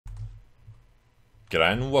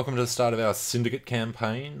G'day and welcome to the start of our Syndicate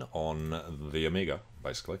campaign on the Amiga,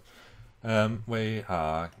 basically. We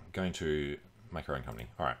are going to make our own company.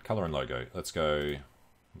 Alright, colour and logo. Let's go,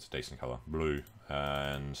 it's a decent colour, blue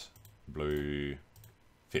and blue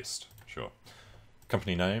fist, sure.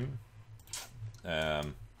 Company name.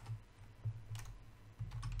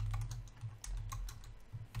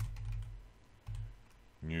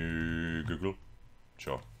 New Google,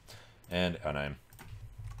 sure. And our name.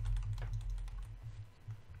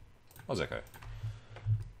 Ozeko.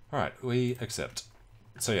 Alright, we accept.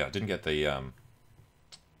 So yeah, didn't get the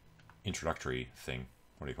introductory thing.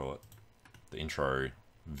 What do you call it? The intro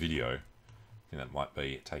video. I think that might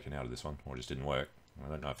be taken out of this one, or just didn't work. I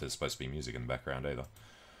don't know if there's supposed to be music in the background either.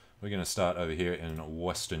 We're going to start over here in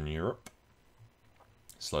Western Europe.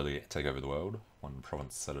 Slowly take over the world, one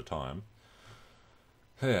province at a time.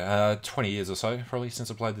 Yeah, 20 years or so, probably,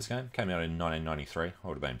 since I played this game. Came out in 1993. I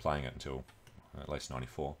would have been playing it until at least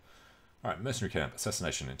 94. Alright, mercenary camp,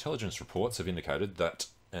 assassination. Intelligence reports have indicated that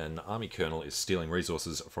an army colonel is stealing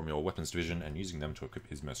resources from your weapons division and using them to equip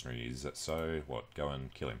his mercenaries. So, what? Go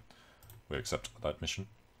and kill him. We accept that mission.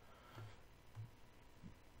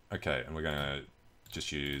 Okay, and we're going to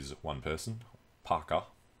just use one person, Parker,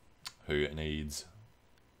 who needs...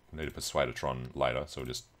 We need a persuadatron later, so we'll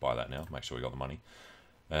just buy that now, make sure we got the money.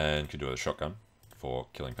 And could do with a shotgun for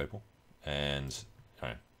killing people. And, you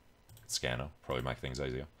know, scanner, probably make things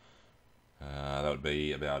easier. That would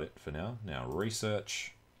be about it for now. Now,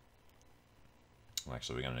 research. Well,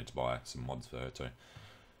 actually, we're going to need to buy some mods for her too.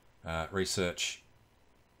 Research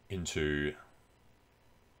into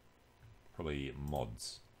probably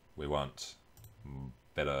mods. We want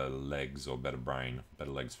better legs or better brain. Better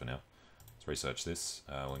legs for now. Let's research this.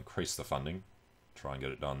 We'll increase the funding. Try and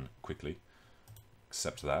get it done quickly.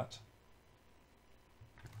 Accept that.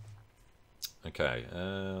 Okay, I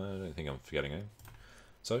don't think I'm forgetting it.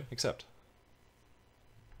 So, accept.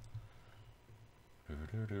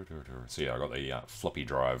 So yeah, I got the floppy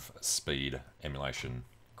drive speed emulation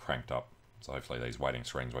cranked up. So hopefully these waiting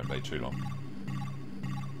screens won't be too long.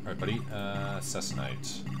 Alright buddy,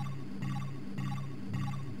 assassinate.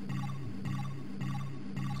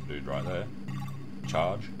 There's a dude right there.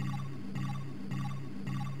 Charge.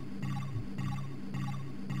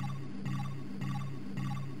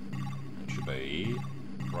 It should be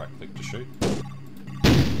right click to shoot.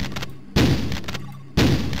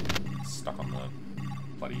 Stuck on the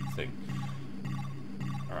bloody thing.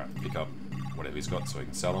 Alright, pick up whatever he's got so we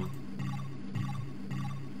can sell him.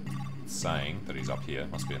 It's saying that he's up here,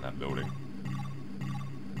 must be in that building.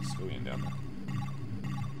 There's a civilian down there.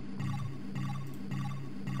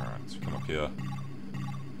 Alright, so we come up here.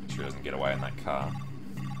 Make sure he doesn't get away in that car.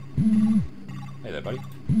 Hey there, buddy.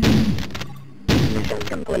 Mission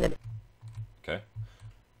completed. Okay.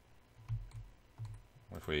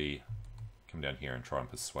 What if we come down here and try and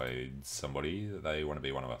persuade somebody that they want to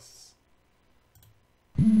be one of us?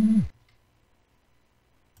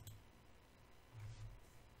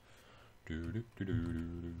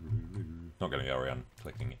 Not going to go around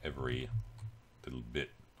collecting every little bit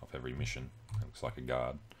of every mission. It looks like a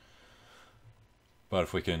guard. But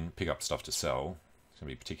if we can pick up stuff to sell, it's going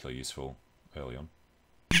to be particularly useful early on.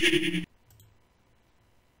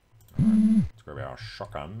 Alright, let's grab our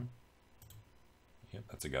shotgun. Yep,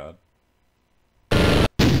 that's a guard.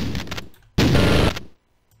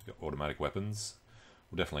 Got automatic weapons.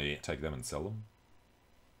 We'll definitely take them and sell them.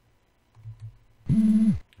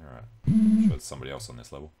 Alright. I'm sure there's somebody else on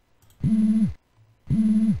this level.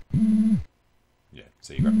 Yeah,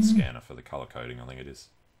 so you grab the scanner for the colour coding, I think it is.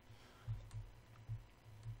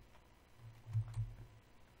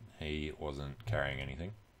 He wasn't carrying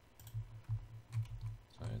anything.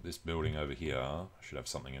 So this building over here should have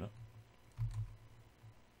something in it.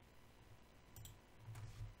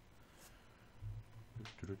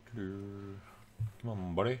 Come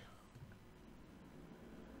on, buddy.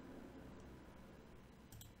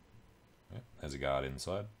 Yep, there's a guard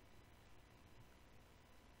inside.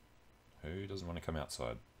 Who doesn't want to come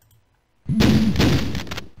outside?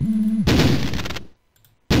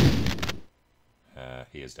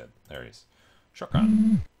 He is dead. There he is.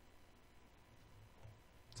 Shotgun.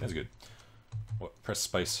 Sounds good. What? Press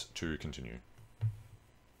space to continue.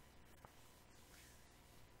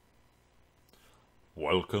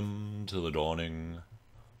 Welcome to the dawning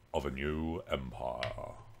of a new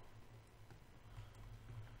empire.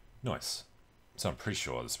 Nice. So I'm pretty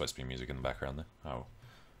sure there's supposed to be music in the background there. Oh.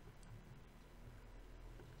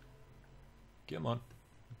 Come on.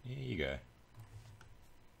 Here you go.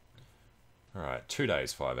 Alright, 2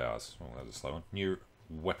 days, 5 hours. Oh, that was a slow one. New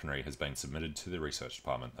weaponry has been submitted to the research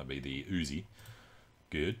department. That'd be the Uzi.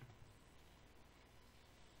 Good.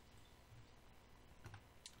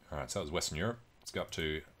 Alright, so that was Western Europe. Let's go up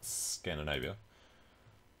to Scandinavia.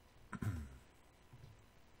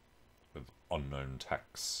 With unknown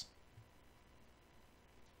tax.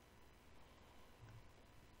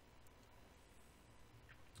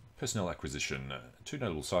 Personnel acquisition. Two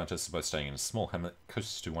notable scientists are both staying in a small hamlet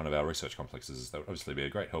close to one of our research complexes. That would obviously be a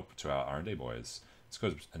great help to our R&D boys. Let's go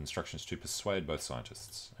with instructions to persuade both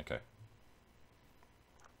scientists. Okay.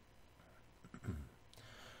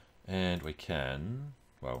 And we can,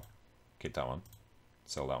 well, keep that one.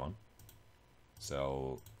 Sell that one.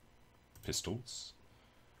 Sell pistols.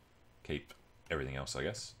 Keep everything else, I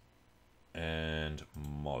guess. And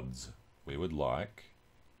mods. We would like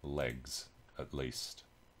legs, at least.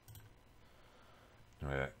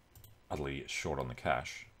 We're utterly short on the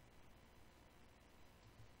cash.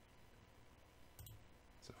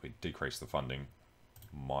 So if we decrease the funding,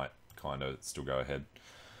 might kind of still go ahead.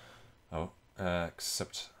 Oh,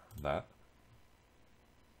 accept that.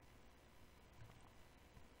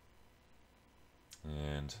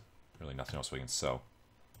 And really nothing else we can sell.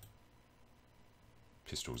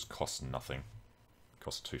 Pistols cost nothing.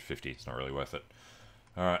 Cost $250, it's not really worth it.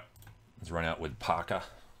 Alright, let's run out with Parker.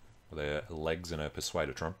 With their legs and her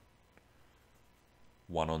persuadatron.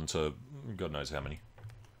 One on to God knows how many.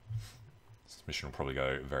 This mission will probably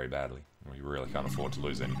go very badly. We really can't afford to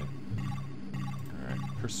lose anything. Alright,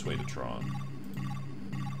 persuadatron.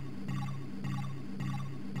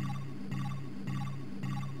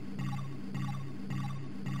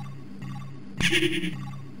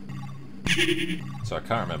 So I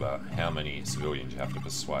can't remember how many civilians you have to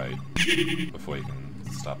persuade before you can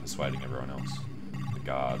start persuading everyone else.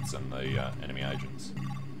 Guards and the enemy agents.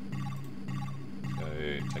 So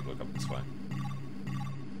take a look up this way.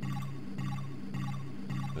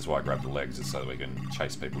 That's why I grabbed the legs, is so that we can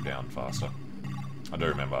chase people down faster. I do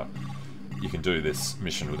remember you can do this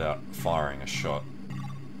mission without firing a shot.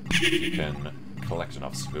 You can collect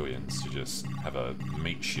enough civilians to just have a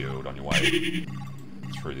meat shield on your way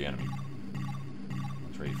through the enemy.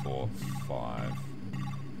 1, 3, 4, 5.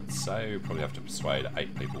 Let's say we probably have to persuade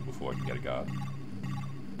 8 people before we can get a guard.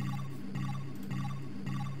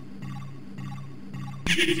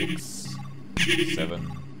 6, 7. Do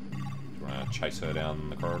you want to chase her down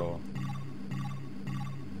the corridor?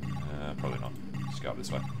 Probably not. Just go up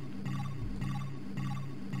this way.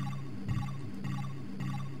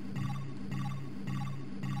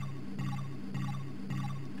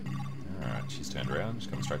 Alright, she's turned around. She's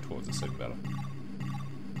coming straight towards us, even better.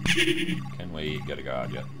 Can we get a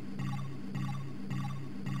guard yet?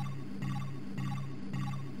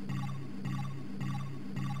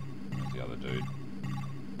 Where's the other dude?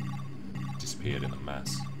 Disappeared in the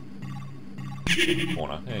mass. In the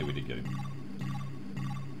corner. Hey, we did get him.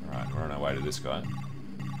 Alright, we're on our way to this guy.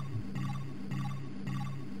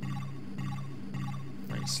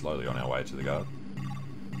 Very slowly on our way to the guard.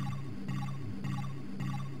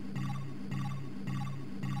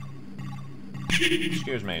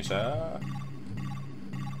 Excuse me, sir.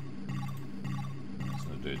 There's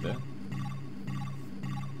no dude there.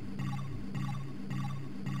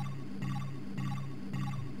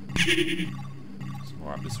 Some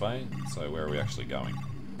more up this way. So where are we actually going?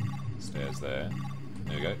 Stairs there.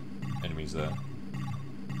 There we go. Enemies there.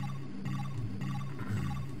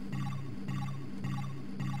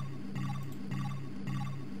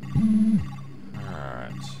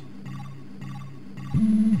 Alright.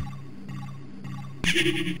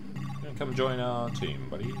 Gonna come join our team,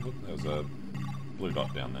 buddy. Look, there was a blue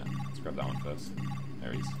dot down there. Let's grab that one first.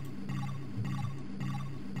 There he is.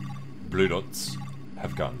 Blue dots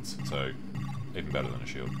have guns, so even better than a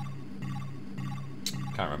shield.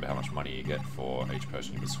 Can't remember how much money you get for each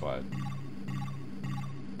person you persuade.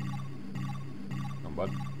 Come on,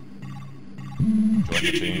 bud. Join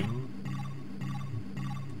the team.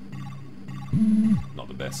 Not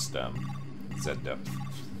the best Z depth.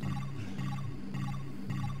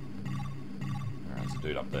 Alright, there's a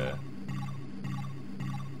dude up there.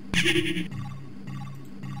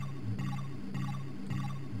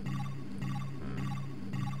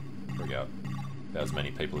 Bring out about as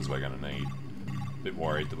many people as we're going to need. A bit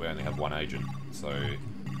worried that we only have one agent, so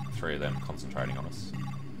 3 of them concentrating on us.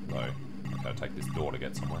 So I've got to take this door to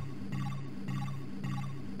get somewhere.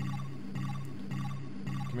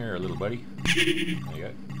 Come here, little buddy. There you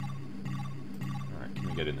go. Alright, can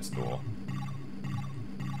we get in this door?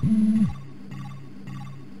 We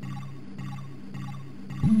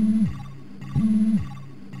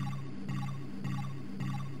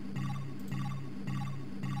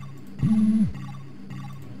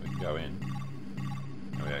can go in.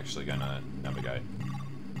 Are we actually going to navigate?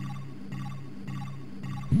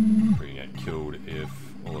 We're going to get killed if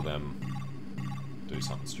all of them do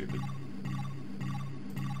something stupid.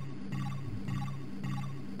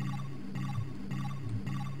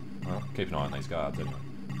 Well, keep an eye on these guards anyway.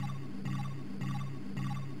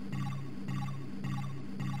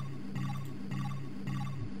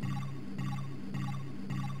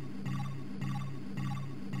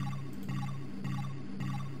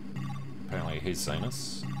 Apparently he's seen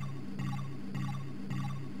us.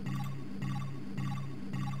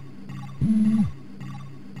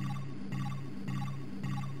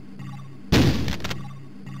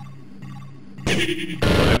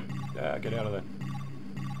 Yeah, get out of there.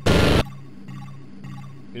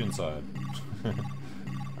 Get inside.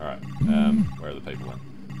 Alright, where are the people then?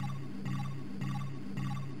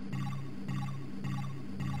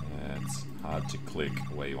 Yeah, it's hard to click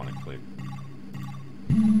where you want to click.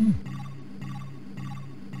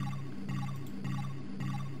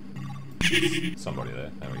 Somebody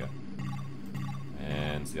there, there we go.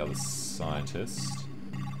 And the other scientist.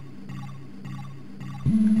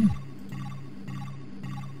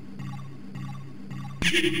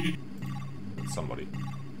 Somebody.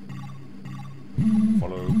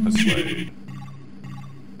 Follow, persuade.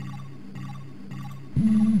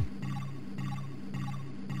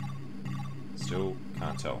 Still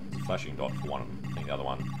can't tell. There's a flashing dot for one of them. I think the other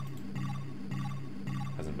one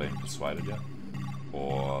hasn't been persuaded yet.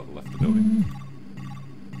 Or left the building.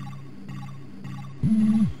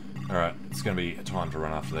 Alright, it's going to be time to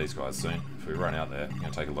run after these guys soon. If we run out there, we're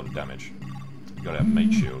going to take a lot of damage. We've got our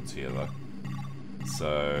meat shields here though.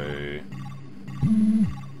 So...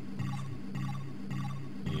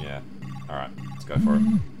 yeah. Alright, let's go for it.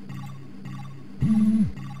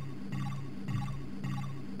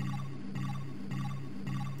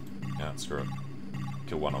 Yeah, screw it.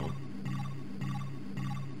 Kill one of them.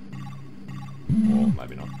 Or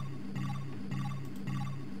maybe not.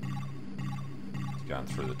 He's going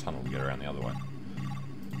through the tunnel to get around the other way.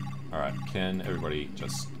 Alright, can everybody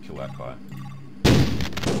just kill that guy?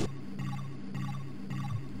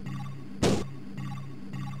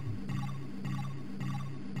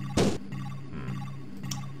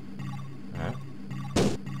 Alright.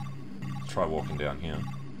 Try walking down here.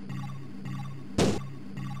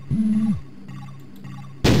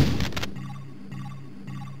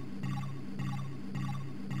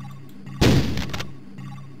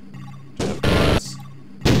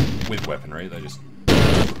 With weaponry, they just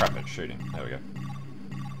crap at shooting. There we go.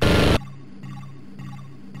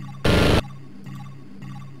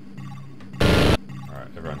 Alright,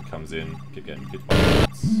 everyone comes in, keep getting hit by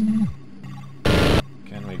bullets.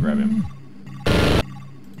 Can we grab him?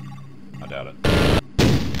 I doubt it.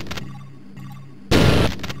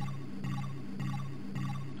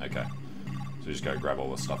 Okay, so just go grab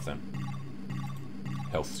all the stuff then.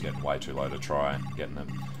 Health's getting way too low to try getting them.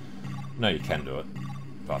 No, you can do it.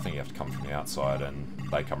 But I think you have to come from the outside and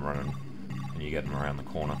they come running and you get them around the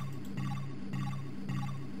corner.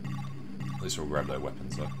 At least we'll grab their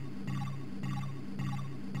weapons though.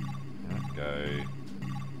 Right, go...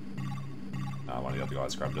 one of the other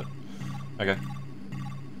guys grabbed it. Okay.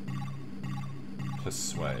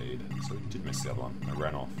 Persuade. So we did miss the other one. They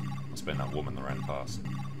ran off. Must have been that woman that ran past.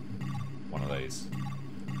 One of these.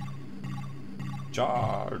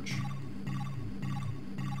 Charge!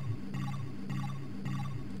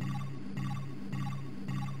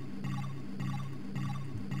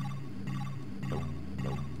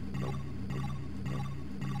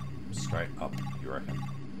 Straight up, you reckon?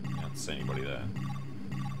 I don't see anybody there.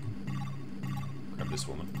 Grab this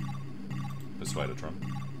woman. Persuadatron.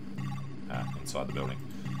 Ah, inside the building.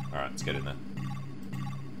 Alright, let's get in there.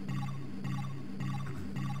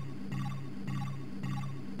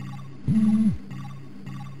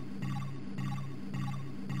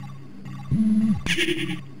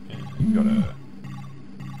 Yeah, gotta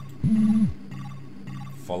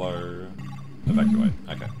follow, evacuate.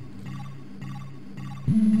 Okay.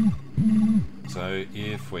 So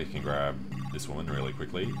if we can grab this woman really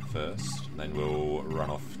quickly first, then we'll run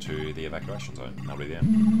off to the evacuation zone. That'll be the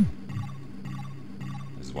end.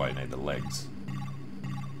 This is why you need the legs.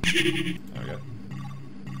 There we go.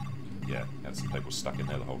 Yeah, had some people stuck in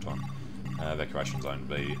there the whole time. Evacuation zone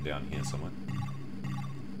will be down here somewhere.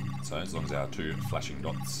 So as long as our two flashing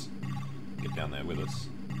dots get down there with us.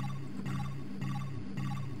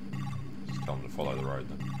 Just tell them to follow the road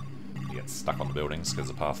then. You get stuck on the buildings because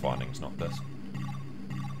the pathfinding's not best.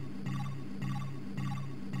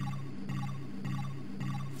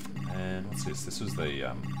 And what's this? This was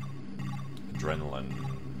the adrenaline,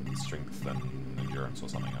 strength and endurance or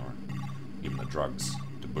something. Alright. Give them the drugs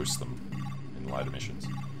to boost them in later missions.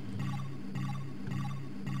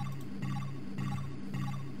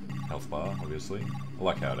 health bar, obviously. I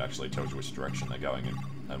like how it actually tells you which direction they're going in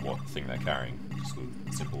and what thing they're carrying. Just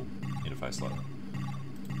a simple interface like that.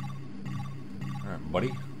 Alright,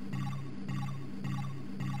 buddy.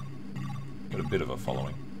 Got a bit of a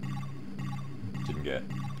following. Didn't get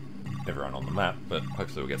everyone on the map, but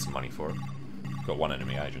hopefully we'll get some money for it. Got one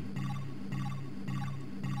enemy agent.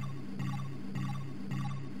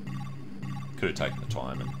 Could have taken the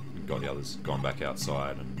time and got the others, gone back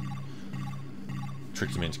outside and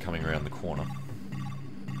tricked them into coming around the corner.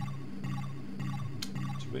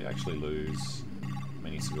 Did we actually lose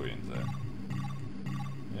many civilians there?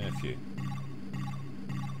 Yeah, a few.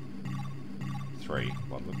 3,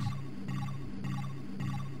 what looks.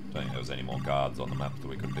 Don't think there was any more guards on the map that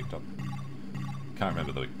we could have picked up. Can't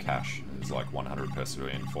remember the cash. It was like 100 per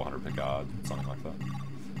civilian, 400 per guard, something like that.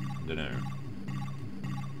 Don't know.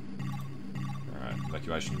 Alright,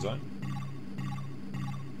 evacuation zone.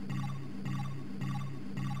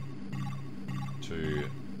 Two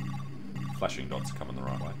flashing dots are coming the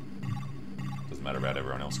right way. Doesn't matter about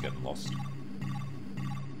everyone else getting lost.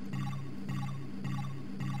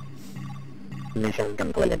 Mission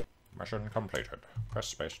completed. Mission completed. Press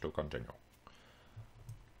space to continue.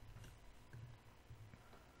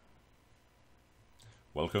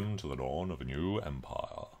 Welcome to the dawn of a new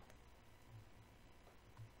empire.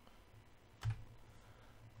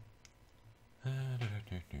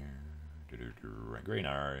 Green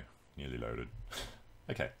arrow, nearly loaded.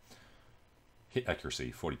 Okay. Hit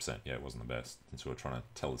accuracy, 40%. Yeah, it wasn't the best, since we were trying to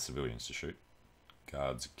tell the civilians to shoot.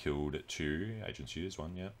 Guards killed 2, agents used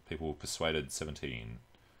 1, yeah. People persuaded 17.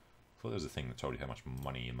 I thought there was a thing that told you how much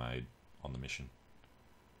money you made on the mission.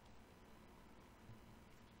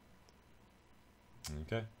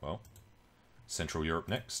 Okay, well, Central Europe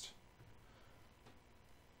next.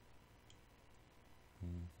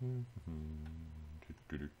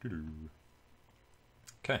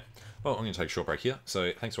 Okay, well, I'm going to take a short break here,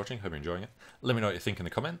 so thanks for watching, hope you're enjoying it. Let me know what you think in the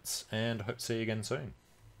comments, and I hope to see you again soon.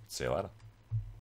 See you later.